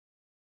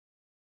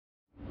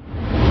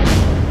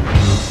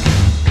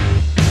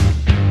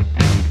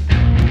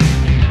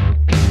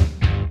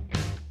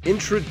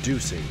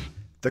Introducing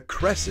the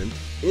Crescent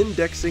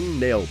Indexing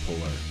Nail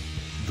Puller.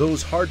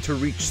 Those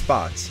hard-to-reach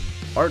spots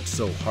aren't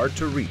so hard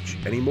to reach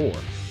anymore.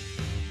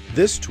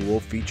 This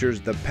tool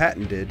features the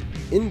patented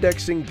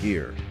indexing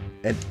gear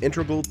and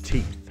integral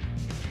teeth.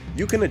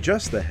 You can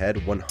adjust the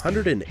head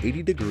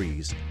 180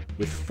 degrees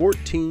with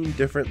 14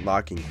 different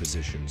locking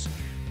positions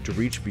to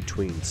reach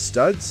between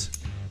studs,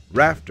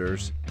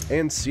 rafters,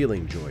 and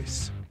ceiling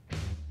joists.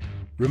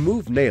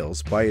 Remove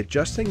nails by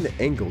adjusting the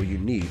angle you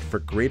need for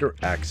greater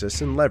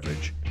access and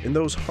leverage in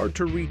those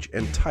hard-to-reach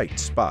and tight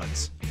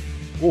spots.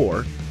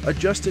 Or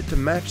adjust it to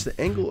match the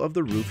angle of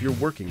the roof you're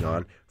working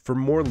on for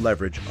more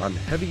leverage on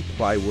heavy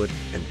plywood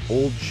and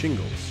old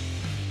shingles.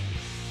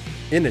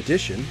 In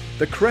addition,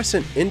 the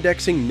Crescent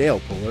Indexing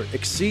Nail Puller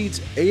exceeds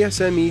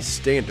ASME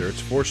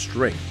standards for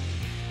strength,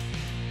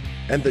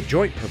 and the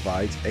joint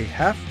provides a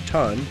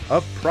half-ton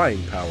of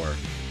prying power.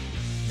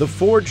 The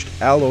forged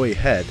alloy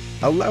head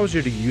allows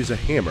you to use a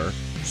hammer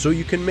so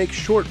you can make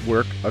short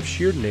work of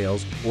sheared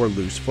nails or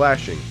loose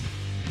flashing,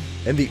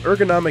 and the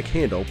ergonomic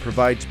handle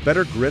provides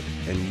better grip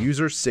and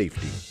user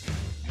safety.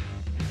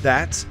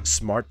 That's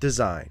smart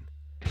design.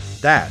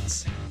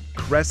 That's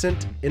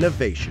Crescent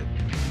innovation.